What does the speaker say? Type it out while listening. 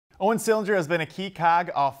Owen Sillinger has been a key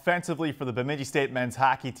cog offensively for the Bemidji State men's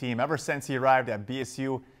hockey team ever since he arrived at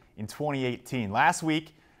BSU in 2018. Last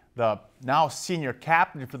week, the now senior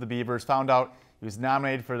captain for the Beavers found out he was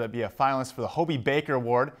nominated to be a finalist for the Hobie Baker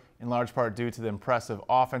Award, in large part due to the impressive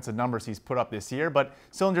offensive numbers he's put up this year. But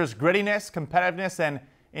Sillinger's grittiness, competitiveness, and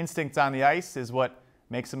instincts on the ice is what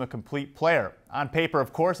makes him a complete player. On paper,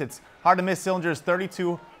 of course, it's hard to miss Sillinger's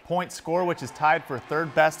 32-point score, which is tied for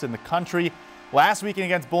third best in the country. Last weekend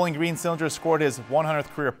against Bowling Green, Sillinger scored his 100th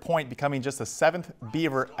career point, becoming just the 7th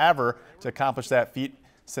Beaver ever to accomplish that feat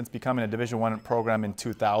since becoming a Division I program in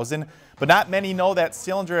 2000. But not many know that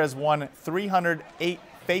Sillinger has won 308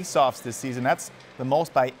 faceoffs this season. That's the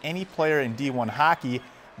most by any player in D1 hockey.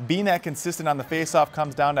 Being that consistent on the faceoff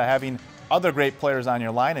comes down to having other great players on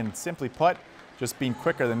your line and, simply put, just being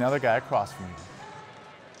quicker than the other guy across from you.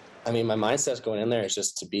 I mean, my mindset going in there is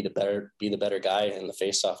just to be the better guy in the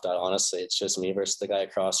faceoff. Honestly, it's just me versus the guy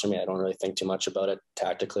across from me. I don't really think too much about it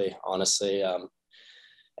tactically. Honestly,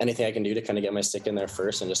 anything I can do to kind of get my stick in there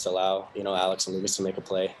first and just allow, Alex and Lucas to make a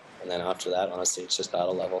play. And then after that, honestly, it's just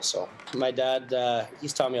battle level. So my dad,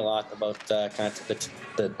 he's taught me a lot about kind of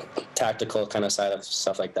the tactical kind of side of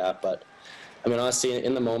stuff like that. But I mean, honestly,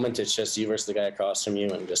 in the moment, it's just you versus the guy across from you,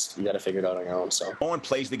 and just you got to figure it out on your own. So Owen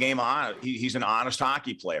plays the game on. He's an honest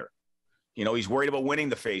hockey player. He's worried about winning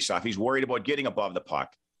the faceoff. He's worried about getting above the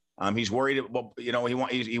puck. He's worried about,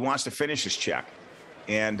 he wants to finish his check,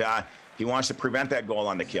 and he wants to prevent that goal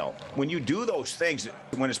on the kill. When you do those things,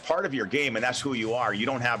 when it's part of your game and that's who you are, you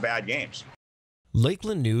don't have bad games.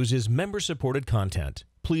 Lakeland News is member-supported content.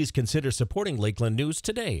 Please consider supporting Lakeland News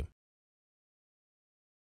today.